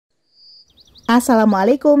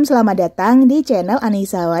Assalamualaikum, selamat datang di channel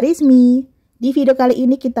Anissa Warismi. Di video kali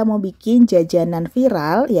ini kita mau bikin jajanan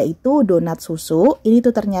viral, yaitu donat susu. Ini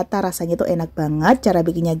tuh ternyata rasanya tuh enak banget, cara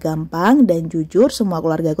bikinnya gampang, dan jujur semua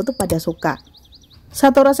keluarga aku tuh pada suka.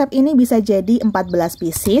 Satu resep ini bisa jadi 14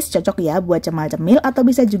 pieces, cocok ya buat cemil-cemil atau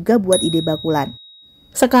bisa juga buat ide bakulan.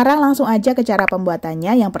 Sekarang langsung aja ke cara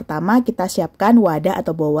pembuatannya. Yang pertama kita siapkan wadah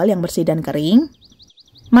atau bowl yang bersih dan kering.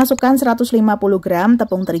 Masukkan 150 gram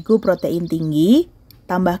tepung terigu protein tinggi,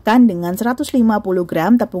 tambahkan dengan 150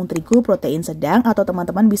 gram tepung terigu protein sedang atau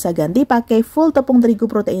teman-teman bisa ganti pakai full tepung terigu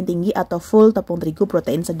protein tinggi atau full tepung terigu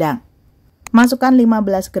protein sedang. Masukkan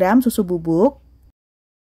 15 gram susu bubuk,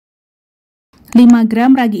 5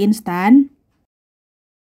 gram ragi instan,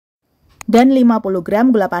 dan 50 gram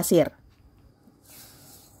gula pasir.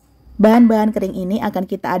 Bahan-bahan kering ini akan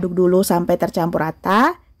kita aduk dulu sampai tercampur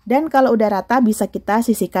rata. Dan kalau udah rata bisa kita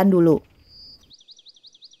sisihkan dulu.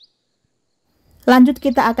 Lanjut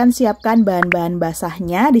kita akan siapkan bahan-bahan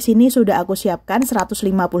basahnya. Di sini sudah aku siapkan 155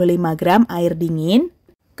 gram air dingin.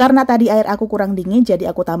 Karena tadi air aku kurang dingin jadi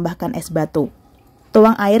aku tambahkan es batu.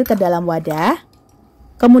 Tuang air ke dalam wadah.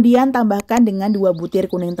 Kemudian tambahkan dengan 2 butir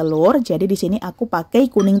kuning telur. Jadi di sini aku pakai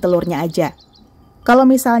kuning telurnya aja. Kalau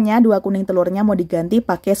misalnya 2 kuning telurnya mau diganti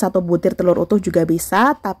pakai 1 butir telur utuh juga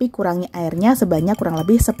bisa, tapi kurangi airnya sebanyak kurang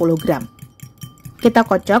lebih 10 gram. Kita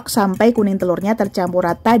kocok sampai kuning telurnya tercampur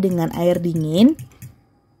rata dengan air dingin.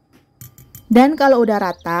 Dan kalau udah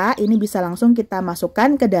rata, ini bisa langsung kita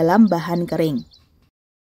masukkan ke dalam bahan kering.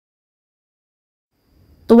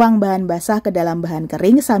 Tuang bahan basah ke dalam bahan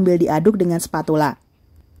kering sambil diaduk dengan spatula.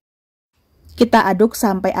 Kita aduk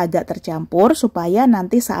sampai agak tercampur supaya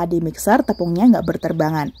nanti saat di mixer tepungnya nggak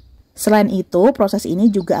berterbangan. Selain itu, proses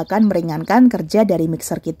ini juga akan meringankan kerja dari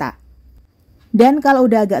mixer kita. Dan kalau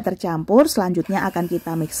udah agak tercampur, selanjutnya akan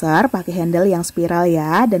kita mixer pakai handle yang spiral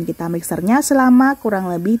ya. Dan kita mixernya selama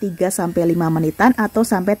kurang lebih 3-5 menitan atau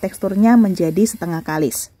sampai teksturnya menjadi setengah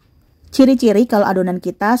kalis. Ciri-ciri kalau adonan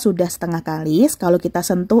kita sudah setengah kalis, kalau kita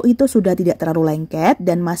sentuh itu sudah tidak terlalu lengket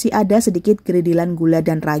dan masih ada sedikit geridilan gula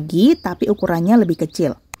dan ragi, tapi ukurannya lebih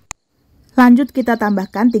kecil. Lanjut kita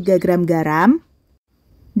tambahkan 3 gram garam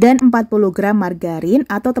dan 40 gram margarin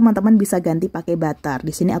atau teman-teman bisa ganti pakai butter.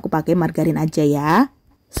 Di sini aku pakai margarin aja ya.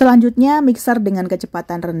 Selanjutnya mixer dengan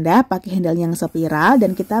kecepatan rendah pakai handle yang spiral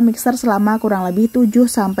dan kita mixer selama kurang lebih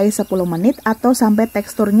 7-10 menit atau sampai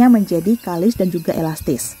teksturnya menjadi kalis dan juga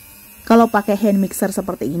elastis. Kalau pakai hand mixer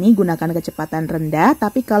seperti ini gunakan kecepatan rendah,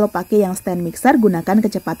 tapi kalau pakai yang stand mixer gunakan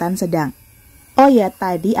kecepatan sedang. Oh ya,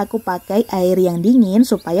 tadi aku pakai air yang dingin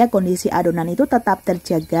supaya kondisi adonan itu tetap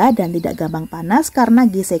terjaga dan tidak gampang panas karena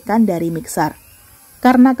gesekan dari mixer.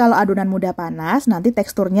 Karena kalau adonan mudah panas, nanti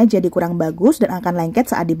teksturnya jadi kurang bagus dan akan lengket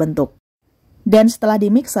saat dibentuk. Dan setelah di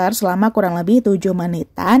mixer selama kurang lebih 7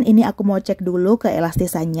 menitan, ini aku mau cek dulu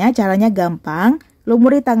keelastisannya. Caranya gampang,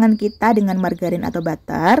 lumuri tangan kita dengan margarin atau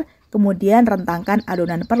butter. Kemudian rentangkan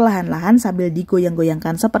adonan perlahan-lahan sambil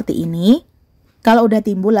digoyang-goyangkan seperti ini. Kalau udah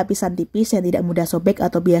timbul lapisan tipis yang tidak mudah sobek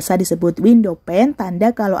atau biasa disebut window pane,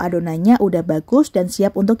 tanda kalau adonannya udah bagus dan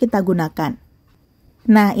siap untuk kita gunakan.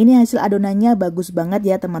 Nah, ini hasil adonannya bagus banget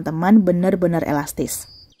ya teman-teman, bener-bener elastis.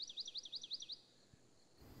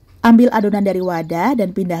 Ambil adonan dari wadah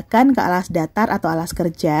dan pindahkan ke alas datar atau alas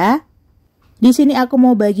kerja. Di sini aku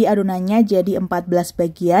mau bagi adonannya jadi 14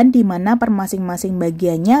 bagian di mana per masing-masing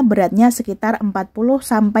bagiannya beratnya sekitar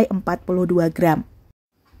 40-42 gram.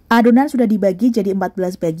 Adonan sudah dibagi jadi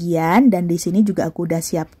 14 bagian dan di sini juga aku udah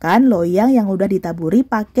siapkan loyang yang udah ditaburi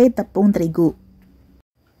pakai tepung terigu.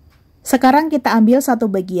 Sekarang kita ambil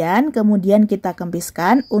satu bagian kemudian kita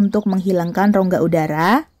kempiskan untuk menghilangkan rongga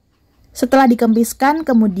udara. Setelah dikempiskan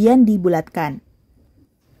kemudian dibulatkan.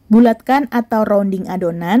 Bulatkan atau rounding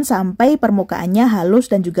adonan sampai permukaannya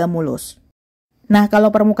halus dan juga mulus. Nah,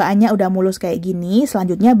 kalau permukaannya udah mulus kayak gini,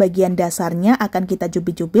 selanjutnya bagian dasarnya akan kita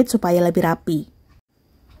cubit-cubit supaya lebih rapi.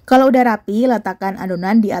 Kalau udah rapi, letakkan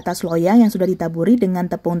adonan di atas loyang yang sudah ditaburi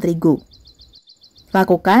dengan tepung terigu.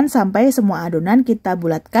 Lakukan sampai semua adonan kita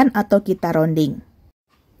bulatkan atau kita rounding.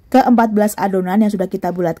 Ke-14 adonan yang sudah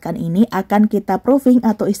kita bulatkan ini akan kita proofing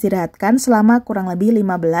atau istirahatkan selama kurang lebih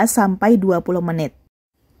 15-20 menit.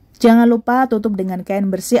 Jangan lupa tutup dengan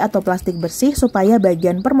kain bersih atau plastik bersih supaya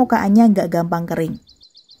bagian permukaannya nggak gampang kering.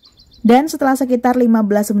 Dan setelah sekitar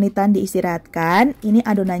 15 menitan diistirahatkan, ini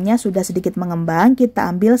adonannya sudah sedikit mengembang, kita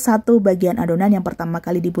ambil satu bagian adonan yang pertama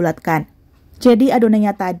kali dibulatkan. Jadi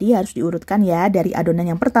adonannya tadi harus diurutkan ya, dari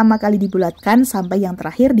adonan yang pertama kali dibulatkan sampai yang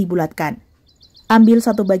terakhir dibulatkan. Ambil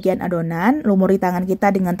satu bagian adonan, lumuri tangan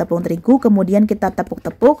kita dengan tepung terigu, kemudian kita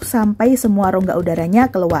tepuk-tepuk sampai semua rongga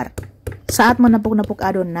udaranya keluar. Saat menepuk-nepuk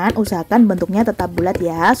adonan, usahakan bentuknya tetap bulat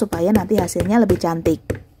ya, supaya nanti hasilnya lebih cantik.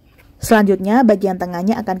 Selanjutnya, bagian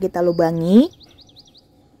tengahnya akan kita lubangi.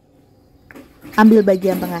 Ambil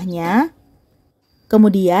bagian tengahnya.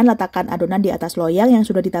 Kemudian letakkan adonan di atas loyang yang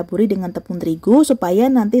sudah ditaburi dengan tepung terigu supaya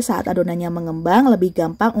nanti saat adonannya mengembang lebih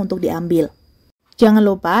gampang untuk diambil. Jangan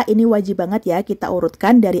lupa ini wajib banget ya kita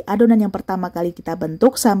urutkan dari adonan yang pertama kali kita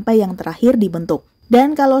bentuk sampai yang terakhir dibentuk.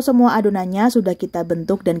 Dan kalau semua adonannya sudah kita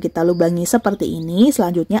bentuk dan kita lubangi seperti ini,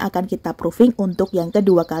 selanjutnya akan kita proofing untuk yang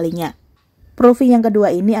kedua kalinya. Proofing yang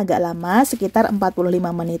kedua ini agak lama, sekitar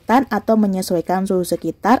 45 menitan atau menyesuaikan suhu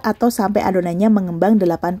sekitar atau sampai adonannya mengembang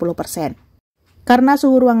 80%. Karena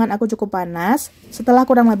suhu ruangan aku cukup panas, setelah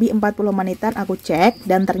kurang lebih 40 menitan aku cek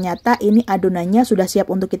dan ternyata ini adonannya sudah siap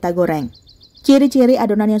untuk kita goreng. Ciri-ciri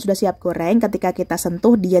adonan yang sudah siap goreng, ketika kita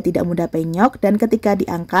sentuh dia tidak mudah penyok dan ketika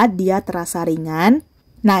diangkat dia terasa ringan.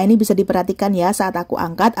 Nah, ini bisa diperhatikan ya, saat aku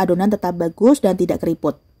angkat adonan tetap bagus dan tidak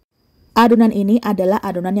keriput. Adonan ini adalah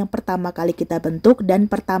adonan yang pertama kali kita bentuk dan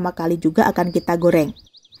pertama kali juga akan kita goreng.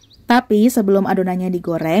 Tapi sebelum adonannya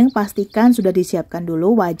digoreng, pastikan sudah disiapkan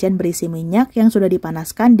dulu wajan berisi minyak yang sudah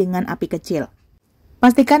dipanaskan dengan api kecil.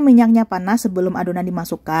 Pastikan minyaknya panas sebelum adonan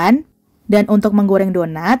dimasukkan. Dan untuk menggoreng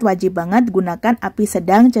donat, wajib banget gunakan api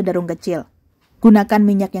sedang cenderung kecil. Gunakan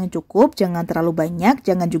minyak yang cukup, jangan terlalu banyak,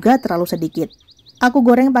 jangan juga terlalu sedikit. Aku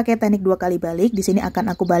goreng pakai teknik 2 kali balik, di sini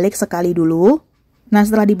akan aku balik sekali dulu. Nah,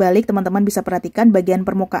 setelah dibalik, teman-teman bisa perhatikan bagian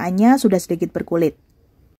permukaannya sudah sedikit berkulit.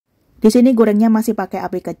 Di sini gorengnya masih pakai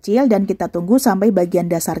api kecil dan kita tunggu sampai bagian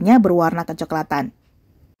dasarnya berwarna kecoklatan.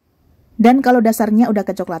 Dan kalau dasarnya udah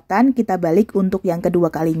kecoklatan, kita balik untuk yang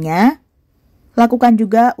kedua kalinya. Lakukan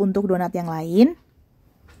juga untuk donat yang lain.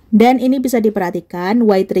 Dan ini bisa diperhatikan,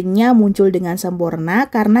 white ringnya muncul dengan sempurna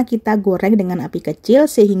karena kita goreng dengan api kecil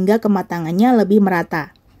sehingga kematangannya lebih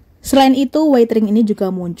merata. Selain itu, white ring ini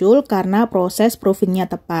juga muncul karena proses proofingnya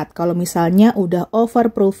tepat. Kalau misalnya udah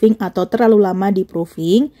over proofing atau terlalu lama di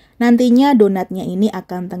proofing, nantinya donatnya ini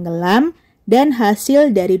akan tenggelam dan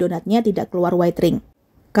hasil dari donatnya tidak keluar white ring.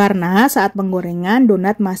 Karena saat penggorengan,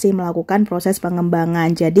 donat masih melakukan proses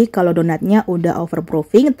pengembangan. Jadi kalau donatnya udah over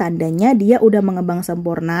proofing, tandanya dia udah mengembang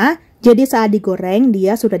sempurna. Jadi saat digoreng,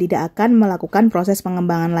 dia sudah tidak akan melakukan proses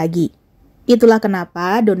pengembangan lagi. Itulah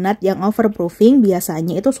kenapa donat yang overproofing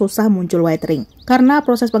biasanya itu susah muncul white ring. Karena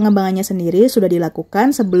proses pengembangannya sendiri sudah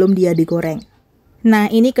dilakukan sebelum dia digoreng. Nah,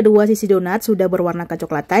 ini kedua sisi donat sudah berwarna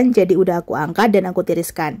kecoklatan, jadi udah aku angkat dan aku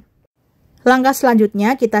tiriskan. Langkah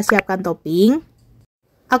selanjutnya kita siapkan topping.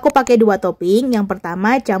 Aku pakai 2 topping, yang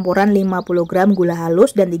pertama campuran 50 gram gula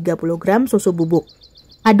halus dan 30 gram susu bubuk.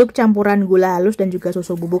 Aduk campuran gula halus dan juga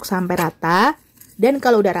susu bubuk sampai rata. Dan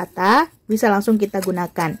kalau udah rata, bisa langsung kita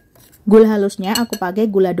gunakan. Gula halusnya aku pakai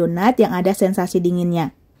gula donat yang ada sensasi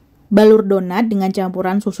dinginnya. Balur donat dengan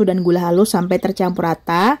campuran susu dan gula halus sampai tercampur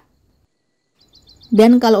rata.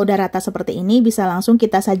 Dan kalau udah rata seperti ini bisa langsung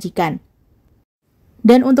kita sajikan.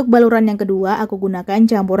 Dan untuk baluran yang kedua aku gunakan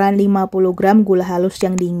campuran 50 gram gula halus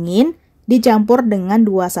yang dingin dicampur dengan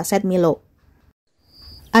 2 saset Milo.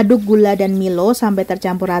 Aduk gula dan Milo sampai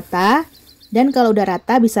tercampur rata. Dan kalau udah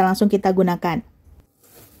rata bisa langsung kita gunakan.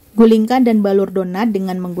 Gulingkan dan balur donat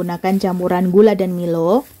dengan menggunakan campuran gula dan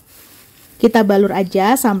Milo. Kita balur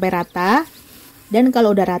aja sampai rata. Dan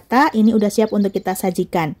kalau udah rata, ini udah siap untuk kita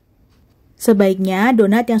sajikan. Sebaiknya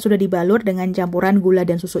donat yang sudah dibalur dengan campuran gula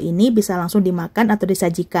dan susu ini bisa langsung dimakan atau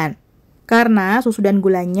disajikan. Karena susu dan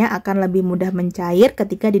gulanya akan lebih mudah mencair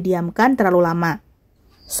ketika didiamkan terlalu lama.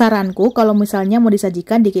 Saranku kalau misalnya mau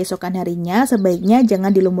disajikan di keesokan harinya, sebaiknya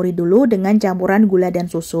jangan dilumuri dulu dengan campuran gula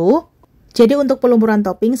dan susu. Jadi untuk pelumuran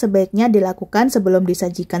topping sebaiknya dilakukan sebelum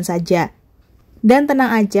disajikan saja. Dan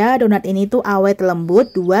tenang aja, donat ini tuh awet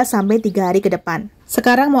lembut 2-3 hari ke depan.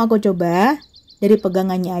 Sekarang mau aku coba. Dari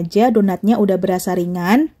pegangannya aja donatnya udah berasa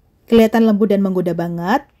ringan, kelihatan lembut dan menggoda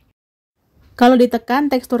banget. Kalau ditekan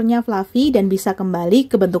teksturnya fluffy dan bisa kembali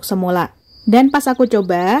ke bentuk semula. Dan pas aku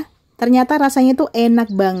coba, ternyata rasanya tuh enak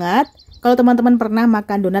banget. Kalau teman-teman pernah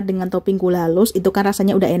makan donat dengan topping gula halus, itu kan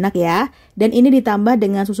rasanya udah enak ya. Dan ini ditambah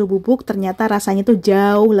dengan susu bubuk, ternyata rasanya tuh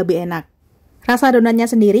jauh lebih enak. Rasa donatnya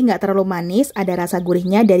sendiri nggak terlalu manis, ada rasa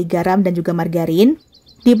gurihnya dari garam dan juga margarin.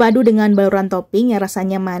 Dipadu dengan baluran topping yang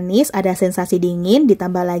rasanya manis, ada sensasi dingin,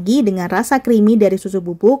 ditambah lagi dengan rasa creamy dari susu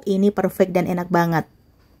bubuk, ini perfect dan enak banget.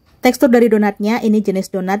 Tekstur dari donatnya, ini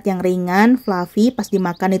jenis donat yang ringan, fluffy, pas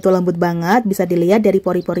dimakan itu lembut banget, bisa dilihat dari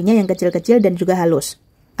pori-porinya yang kecil-kecil dan juga halus.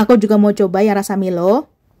 Aku juga mau coba yang rasa Milo.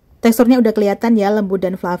 Teksturnya udah kelihatan ya lembut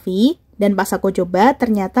dan fluffy. Dan pas aku coba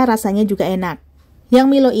ternyata rasanya juga enak. Yang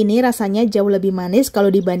Milo ini rasanya jauh lebih manis kalau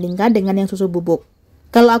dibandingkan dengan yang susu bubuk.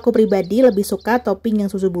 Kalau aku pribadi lebih suka topping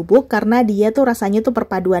yang susu bubuk karena dia tuh rasanya tuh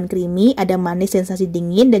perpaduan creamy, ada manis sensasi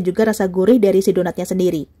dingin dan juga rasa gurih dari si donatnya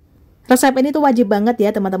sendiri. Resep ini tuh wajib banget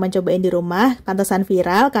ya teman-teman cobain di rumah, pantesan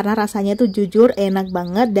viral karena rasanya tuh jujur enak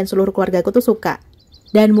banget dan seluruh keluargaku tuh suka.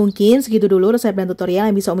 Dan mungkin segitu dulu resep dan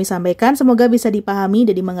tutorial yang bisa Umi sampaikan, semoga bisa dipahami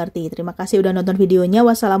dan dimengerti. Terima kasih udah nonton videonya,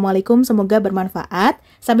 wassalamualaikum, semoga bermanfaat.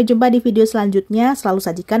 Sampai jumpa di video selanjutnya, selalu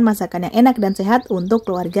sajikan masakan yang enak dan sehat untuk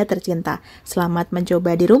keluarga tercinta. Selamat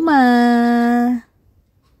mencoba di rumah.